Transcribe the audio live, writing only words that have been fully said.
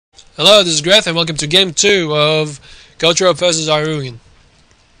Hello, this is Greth, and welcome to Game 2 of Goatrope vs Iruian.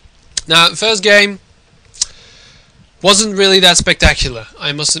 Now, the first game wasn't really that spectacular,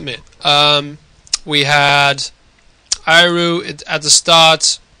 I must admit. We had Iru at the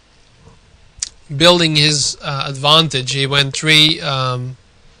start building his advantage. He went three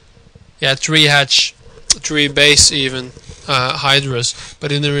hatch, 3 base even, Hydras, but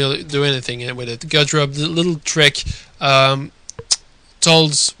didn't really do anything with it. Goatrope, the little trick, Iru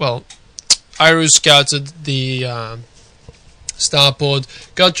scouted the starport,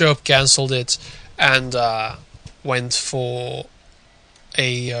 Goatrope cancelled it, and went for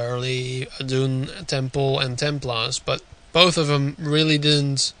a early Dune Temple and Templars, but both of them really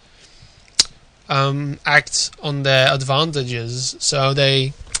didn't act on their advantages, so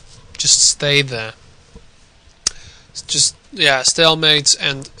they just stayed there. Stalemates,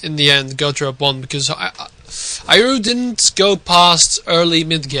 and in the end Goatrope won because Iru didn't go past early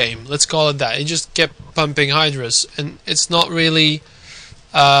mid-game, let's call it that. He just kept pumping Hydras, and it's not really,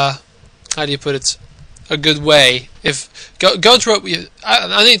 how do you put it, a good way. If Goatrope,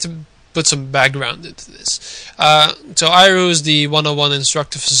 I need to put some background into this. So Iru is the 101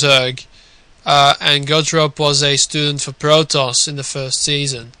 instructor for Zerg, and Goatrope was a student for Protoss in the first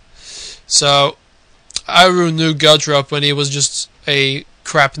season. So Iru knew Goatrope when he was just a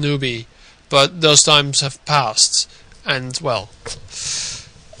crap newbie, but those times have passed, and well,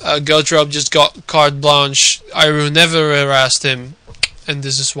 Goatrope just got carte blanche. Iru never harassed him, and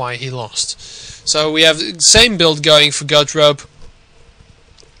this is why he lost. So we have the same build going for Goatrope.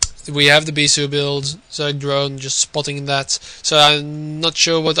 We have the Bisu build, Zerg drone, just spotting that. So I'm not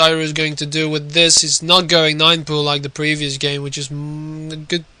sure what Iru is going to do with this. He's not going 9 pool like the previous game, which is a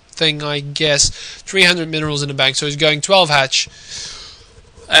good thing, I guess. 300 minerals in the bank, so he's going 12 hatch.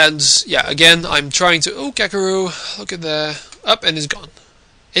 And yeah, again, I'm trying to... Oh, Kakaroo, look at there. Up, and it's gone.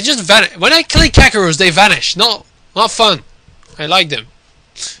 It just vanished. When I click Kakaroos, they vanish. Not fun. I like them.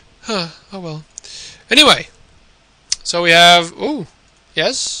 Huh, oh well. Anyway, so we have... Oh,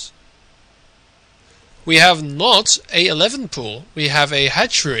 yes. We have not a 11 pool. We have a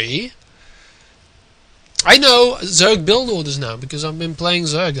hatchery. I know Zerg build orders now, because I've been playing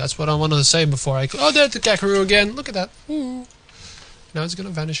Zerg. That's what I wanted to say before I... Oh, there's the Kakaroo again. Look at that. Ooh. Now it's gonna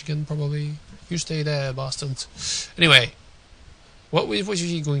vanish again, probably. You stay there, bastard. Anyway, what is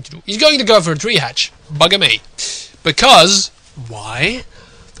he going to do? He's going to go for a 3 hatch. Bugger me. Because... Why?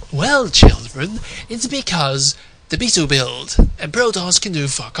 Well, children, it's because the Bisu build, and Protoss can do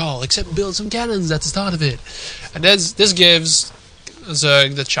fuck all except build some cannons at the start of it. And this gives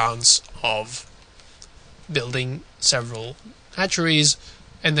Zerg the chance of building several hatcheries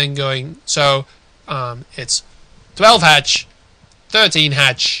and then going... So, it's 12 hatch, 13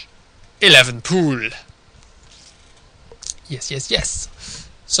 hatch, 11 pool. Yes.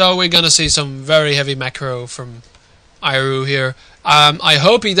 So we're gonna see some very heavy macro from Iru here. I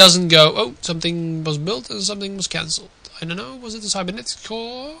hope he doesn't go... Oh, something was built and something was cancelled. I don't know, was it the cybernetics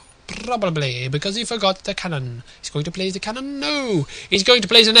core? Probably, because he forgot the cannon. He's going to place the cannon? No! He's going to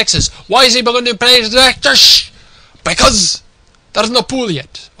place the Nexus. Why is he going to place the Nexus? Because there's no pool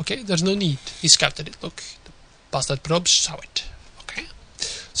yet. Okay, there's no need. He scouted it. Look, the bastard probes saw it. Okay.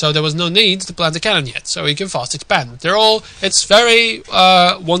 So there was no need to plant the cannon yet, so he can fast expand. They're all... It's very...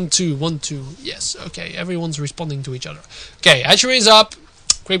 1-2, 1-2. Yes, okay, everyone's responding to each other. Okay, hatchery is up.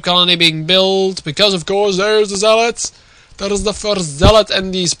 Creep colony being built, because of course there's the zealots. There is the first zealot,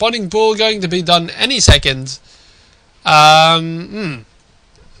 and the spawning pool going to be done any second. I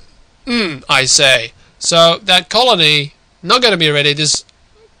say. So that colony not going to be ready. This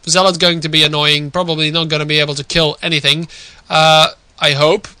zealot's going to be annoying. Probably not going to be able to kill anything. I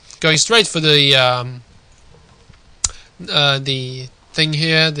hope. Going straight for the thing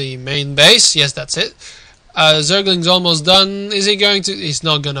here, the main base. Yes, that's it. Zergling's almost done. Is he going to? He's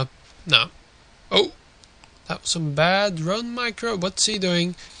not gonna. No. Oh. That was some bad run micro. What's he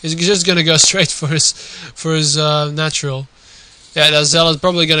doing? He's just gonna go straight for his natural. Yeah, that zealot's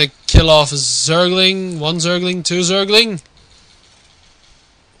probably gonna kill off a Zergling. 1 Zergling, 2 Zergling.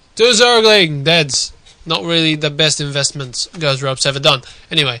 2 Zergling dead. Not really the best investments Goatrope's ever done.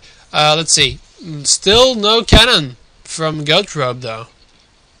 Anyway, let's see. Still no cannon from Goatrope though.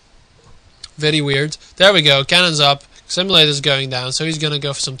 Very weird. There we go. Cannon's up. Simulator's going down, so he's gonna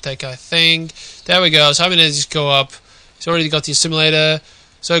go for some tech, I think. There we go. Cybernetics go up. He's already got the simulator.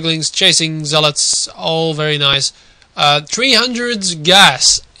 Zerglings chasing zealots. All very nice. 300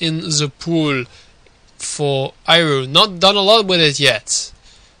 gas in the pool for Iru. Not done a lot with it yet.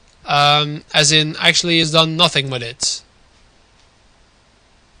 As in, actually, he's done nothing with it.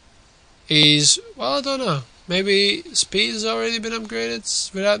 He's... Well, I don't know. Maybe speed has already been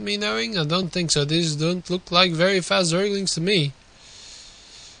upgraded without me knowing? I don't think so. These don't look like very fast Zerglings to me.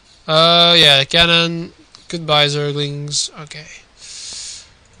 Yeah, cannon. Goodbye, Zerglings. Okay.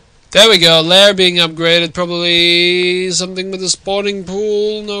 There we go. Lair being upgraded. Probably something with a spawning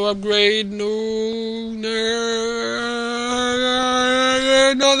pool. No upgrade. No.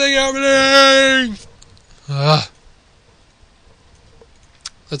 Nothing happening.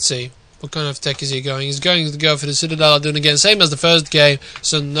 Let's see. What kind of tech is he going? He's going to go for the Citadel Adun again. Same as the first game.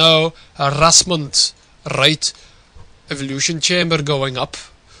 So no harassment. Right. Evolution chamber going up.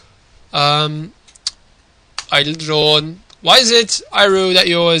 Idle drone. Why is it, Iru, that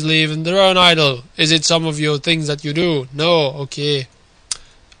you always leave in the drone idle? Is it some of your things that you do? No. Okay.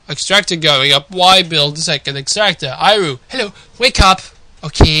 Extractor going up. Why build the second extractor? Iru. Hello. Wake up.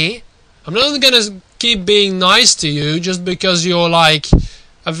 Okay. I'm not gonna keep being nice to you just because you're like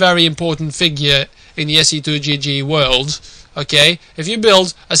a very important figure in the SE2GG world, okay? If you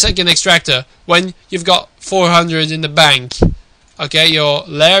build a second extractor when you've got 400 in the bank, okay, your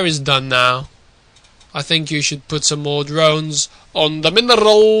lair is done now. I think you should put some more drones on the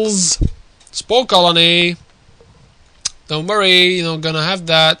minerals. Spore colony. Don't worry, you're not gonna have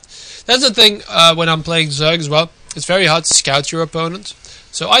that. That's the thing when I'm playing Zerg as well. It's very hard to scout your opponent.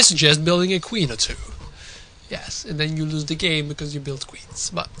 So I suggest building a queen or two. Yes, and then you lose the game because you built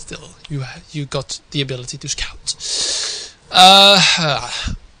queens, but still, you got the ability to scout.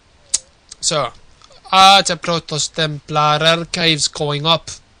 So, the Protoss Templar Archives going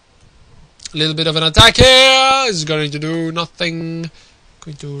up. A little bit of an attack here is going to do nothing.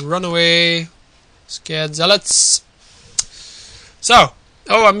 Going to run away. Scared zealots. So,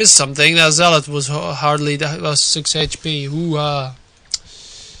 oh, I missed something. That zealot was that was 6 HP. Ooh,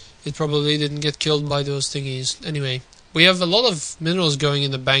 it probably didn't get killed by those thingies. Anyway, we have a lot of minerals going in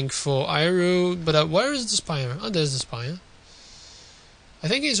the bank for Iru, but where is the Spire? Oh, there's the Spire. I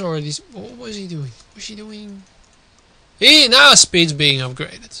think he's already... What is he doing? What's he doing? Now speed's being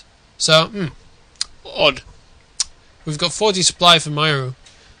upgraded. So, odd. We've got 40 supply from Iru,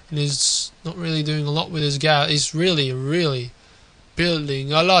 and he's not really doing a lot with his gas. He's really, really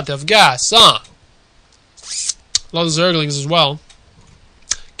building a lot of gas, huh? A lot of Zerglings as well.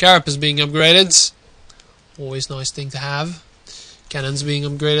 Carap is being upgraded. Always nice thing to have. Cannon's being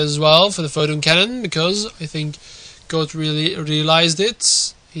upgraded as well for the photon cannon because I think God really realized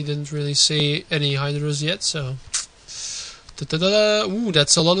it. He didn't really see any Hydras yet, so... Ooh,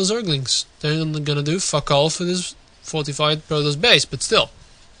 that's a lot of Zerglings. They're not gonna do fuck all for this fortified Protoss base, but still.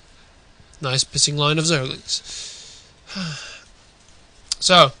 Nice pissing line of Zerglings.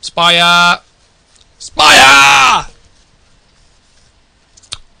 So, Spire! Spire!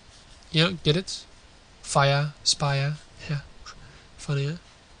 Yeah, get it? Fire, Spire, yeah. Funny, huh?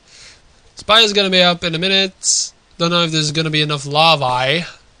 Spire's gonna be up in a minute. Don't know if there's gonna be enough larvae.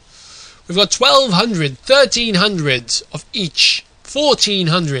 We've got 1,200, 1,300 of each,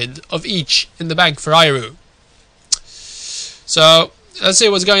 1,400 of each in the bank for Iru. So, let's see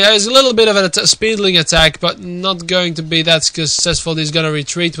what's going on. There's a little bit of a speedling attack, but not going to be that successful. He's gonna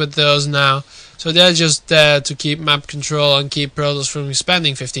retreat with those now. So they're just there to keep map control and keep Protoss from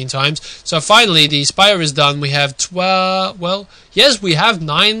expanding 15 times. So finally the Spire is done. We have 12... Well, yes, we have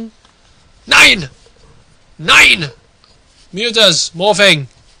 9. 9! 9! Mutas morphing.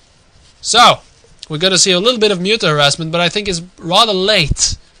 So, we're going to see a little bit of muta harassment, but I think it's rather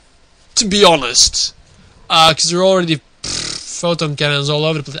late, to be honest. Because there are already photon cannons all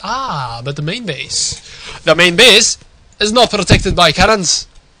over the place. Ah, but the main base. The main base is not protected by cannons.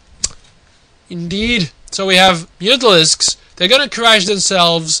 Indeed. So we have Mutalisks. They're going to crash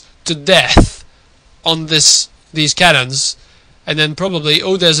themselves to death on these cannons. And then probably...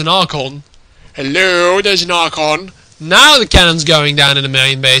 Oh, there's an Archon. Hello, there's an Archon. Now the cannon's going down in the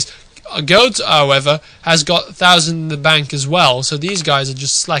main base. A Goat, however, has got 1,000 in the bank as well. So these guys are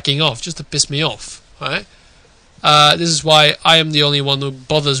just slacking off, just to piss me off. Right? This is why I am the only one who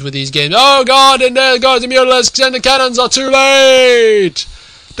bothers with these games. Oh god, and there go the Mutalisks and the cannons are too late!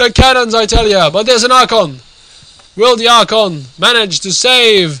 The cannons, I tell you. But there's an Archon. Will the Archon manage to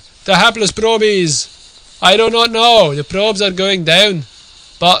save the hapless probies? I do not know. The probes are going down.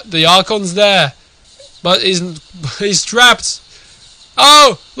 But the Archon's there. But he's trapped.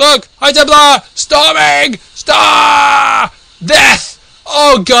 Oh, look! High Templar! Storming! Star! Death!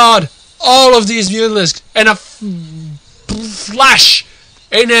 Oh god! All of these Mutalisks in a flash!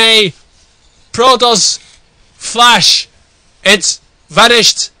 In a Protoss flash! It's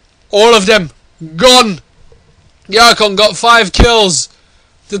vanished! All of them! Gone! The Archon got 5 kills!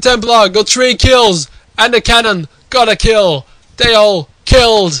 The Templar got 3 kills! And the Cannon got a kill! They all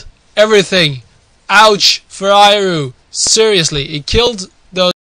killed everything! Ouch for Iru. Seriously, he killed